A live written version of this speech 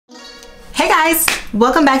Hey guys,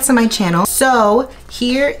 welcome back to my channel. So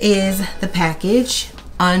here is the package,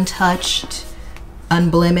 untouched,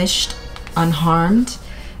 unblemished, unharmed.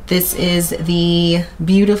 This is the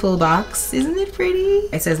beautiful box. Isn't it pretty?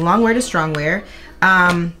 It says Longwear to Strongwear.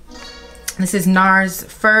 This is NARS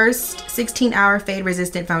first 16-hour fade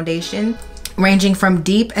resistant foundation, ranging from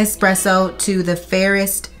deep espresso to the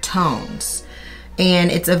fairest tones. And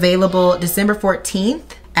it's available December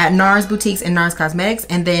 14th at NARS boutiques and NARS Cosmetics,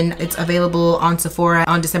 and then it's available on Sephora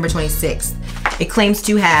on December 26th. It claims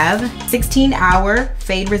to have 16-hour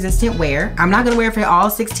fade resistant wear. I'm not gonna wear it for all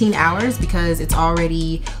 16 hours because it's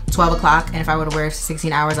already 12 o'clock, and if I were to wear it for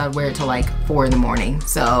 16 hours, I'd wear it till like 4 in the morning,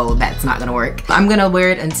 so that's not gonna work. I'm gonna wear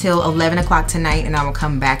it until 11 o'clock tonight, and I will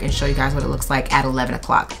come back and show you guys what it looks like at 11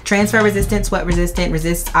 o'clock. Transfer resistant, sweat resistant,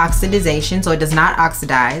 resists oxidization, so it does not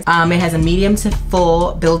oxidize. It has a medium to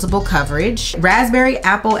full buildable coverage. Raspberry,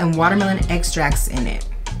 apple, and watermelon extracts in it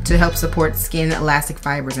to help support skin elastic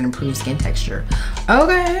fibers and improve skin texture.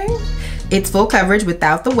 Okay. It's full coverage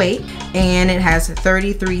without the weight, and it has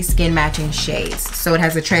 33 skin matching shades. So it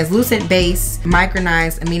has a translucent base,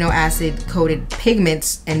 micronized amino acid coated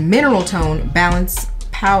pigments, and mineral tone balance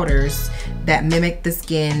powders that mimic the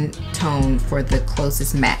skin tone for the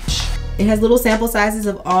closest match. It has little sample sizes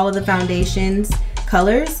of all of the foundation's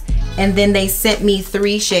colors, and then they sent me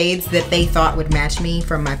 3 shades that they thought would match me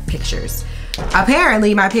from my pictures.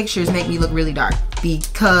 Apparently my pictures make me look really dark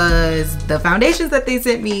because the foundations that they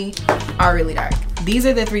sent me are really dark. These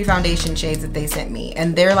are the 3 foundation shades that they sent me,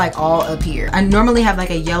 and they're like all up here. I normally have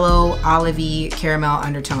like a yellow, olivey, caramel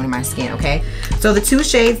undertone in my skin, okay? So the 2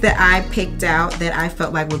 shades that I picked out that I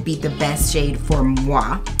felt like would be the best shade for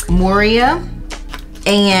moi, Moorea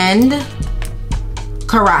and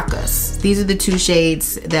Caracas. These are the 2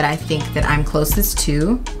 shades that I think that I'm closest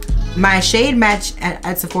to. My shade match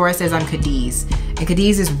at Sephora says I'm Cadiz, and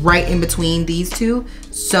Cadiz is right in between these 2,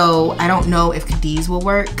 so I don't know if Cadiz will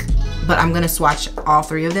work, but I'm gonna swatch all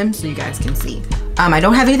 3 of them so you guys can see. I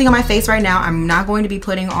don't have anything on my face right now. I'm not going to be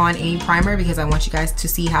putting on any primer because I want you guys to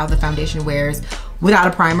see how the foundation wears without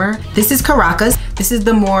a primer. This is Caracas. This is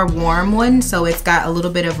the more warm one, so it's got a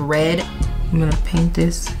little bit of red. I'm gonna paint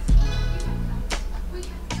this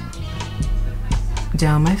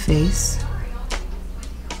down my face.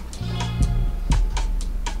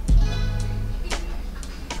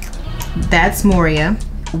 That's Moorea.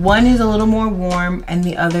 One is a little more warm and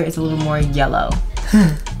the other is a little more yellow.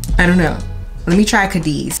 I don't know. Let me try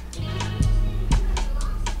Cadiz.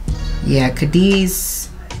 Yeah, Cadiz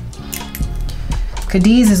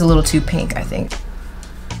is a little too pink, I think.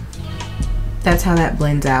 That's how that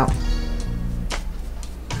blends out.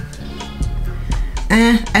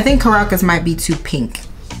 I think Caracas might be too pink.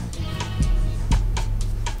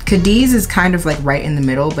 Cadiz is kind of like right in the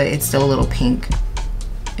middle, but it's still a little pink.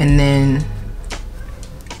 And then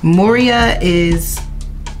Moorea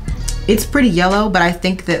it's pretty yellow, but I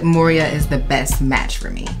think that Moorea is the best match for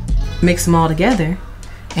me. Mix them all together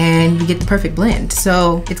and you get the perfect blend.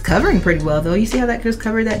 So it's covering pretty well though. You see how that just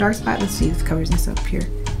covered that dark spot? Let's see if it covers this up here.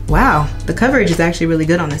 Wow, the coverage is actually really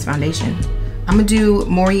good on this foundation. I'm gonna do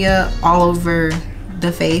Moorea all over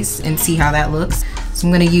the face and see how that looks. So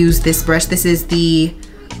I'm gonna use this brush. This is the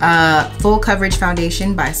Full Coverage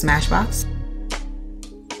Foundation by Smashbox.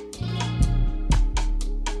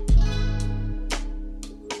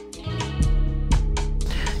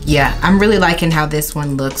 Yeah, I'm really liking how this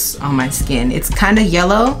one looks on my skin. It's kind of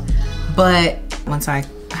yellow, but once I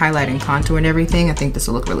highlight and contour and everything, I think this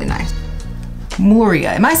will look really nice.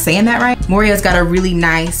 Moorea, am I saying that right? Moorea's got a really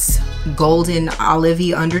nice golden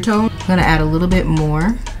olivey undertone. I'm gonna add a little bit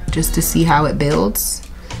more just to see how it builds.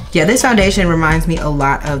 Yeah, this foundation reminds me a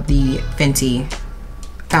lot of the Fenty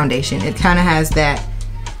foundation. It kind of has that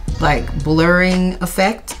like blurring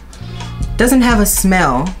effect. Doesn't have a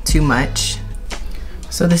smell too much.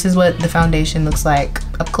 So this is what the foundation looks like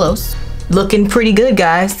up close. Looking pretty good,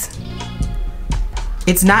 guys.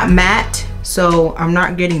 It's not matte, so I'm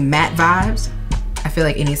not getting matte vibes. I feel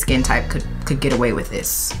like any skin type could get away with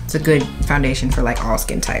this. It's a good foundation for like all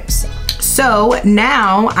skin types. So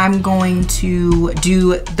now I'm going to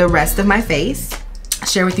do the rest of my face,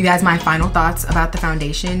 share with you guys my final thoughts about the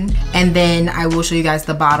foundation, and then I will show you guys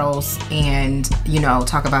the bottles and, you know,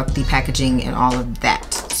 talk about the packaging and all of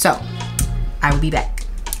that. So I will be back.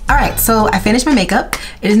 All right, so I finished my makeup.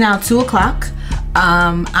 It is now 2 o'clock.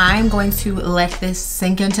 I'm going to let this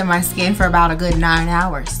sink into my skin for about a good 9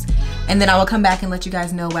 hours. and then I will come back and let you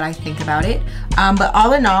guys know what I think about it. But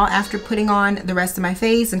all in all, after putting on the rest of my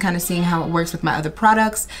face and kind of seeing how it works with my other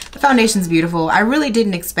products, the foundation's beautiful. I really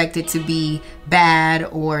didn't expect it to be bad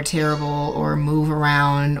or terrible or move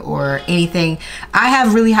around or anything. I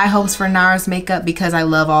have really high hopes for NARS makeup because I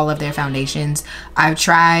love all of their foundations. I've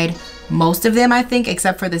tried most of them, I think,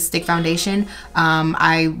 except for the stick foundation.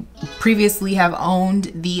 I previously have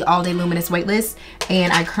owned the All Day Luminous Weightless,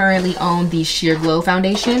 and I currently own the Sheer Glow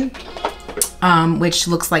foundation, which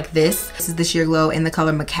looks like this. This is the Sheer Glow in the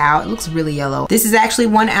color Macao. It looks really yellow. This is actually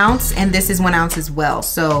 1 ounce, and this is 1 ounce as well.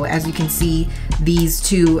 So as you can see, these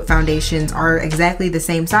two foundations are exactly the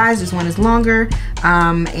same size. This one is longer,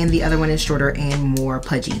 and the other one is shorter and more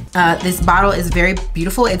pudgy. This bottle is very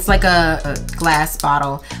beautiful. It's like a glass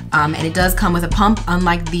bottle, and it does come with a pump,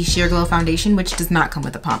 unlike the Sheer Glow foundation, which does not come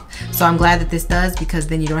with a pump. So I'm glad that this does, because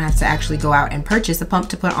then you don't have to actually go out and purchase a pump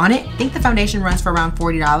to put on it. I think the foundation runs for around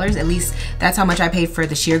 $40. At least that's how much I paid for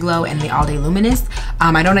the Sheer Glow and the All Day Luminous.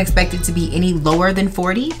 I don't expect it to be any lower than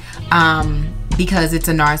 $40. Because it's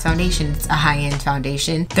a NARS foundation, it's a high-end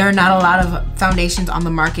foundation. There are not a lot of foundations on the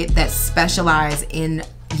market that specialize in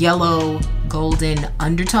yellow golden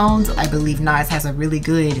undertones. I believe NARS has a really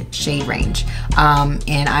good shade range,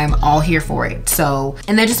 and I'm all here for it. So,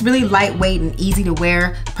 and they're just really lightweight and easy to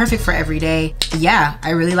wear, perfect for every day. Yeah,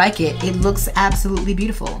 I really like it. It looks absolutely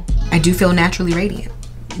beautiful. I do feel naturally radiant,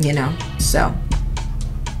 you know, so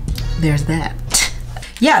there's that.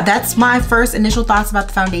 Yeah, that's my first initial thoughts about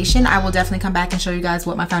the foundation. I will definitely come back and show you guys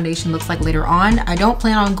what my foundation looks like later on. I don't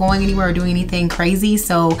plan on going anywhere or doing anything crazy,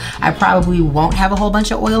 so I probably won't have a whole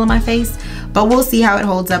bunch of oil on my face, but we'll see how it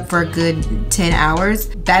holds up for a good 10 hours.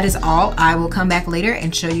 That is all. I will come back later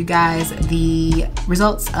and show you guys the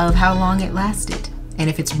results of how long it lasted and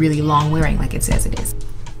if it's really long wearing like it says it is.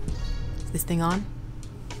 Is this thing on?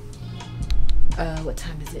 What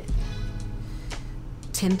time is it?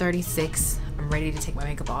 10:36. I'm ready to take my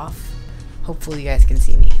makeup off. Hopefully you guys can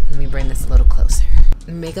see me. Let me bring this a little closer.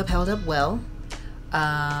 Makeup held up well.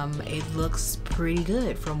 It looks pretty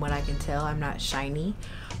good from what I can tell. I'm not shiny.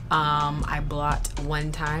 I blot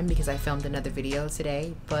one time because I filmed another video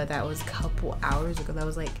today, but that was a couple hours ago. That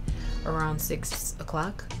was like around 6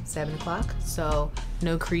 o'clock, 7 o'clock. So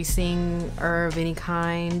no creasing or of any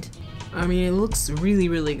kind. I mean, it looks really,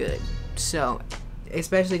 really good. So,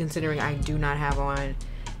 especially considering I do not have on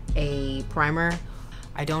a primer,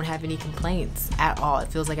 I don't have any complaints at all. It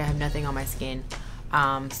feels like I have nothing on my skin.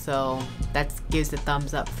 So that gives the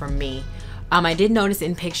thumbs up from me. I did notice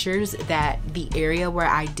in pictures that the area where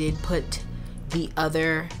I did put the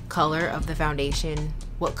other color of the foundation,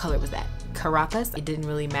 what color was that? Caracas. It didn't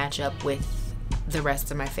really match up with the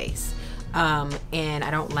rest of my face. And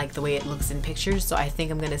I don't like the way it looks in pictures, so I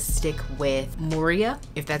think I'm gonna stick with Moorea,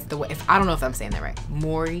 if that's the way, I don't know if I'm saying that right.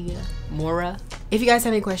 Moorea. If you guys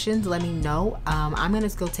have any questions, let me know. I'm gonna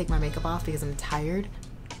go take my makeup off because I'm tired.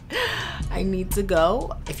 I need to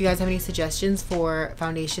go. If you guys have any suggestions for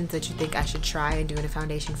foundations that you think I should try and do in a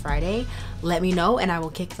foundation Friday, let me know and I will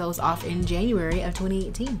kick those off in January of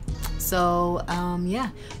 2018. So yeah,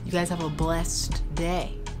 you guys have a blessed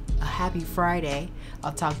day, a happy Friday.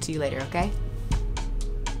 I'll talk to you later, okay?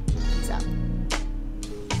 Peace out.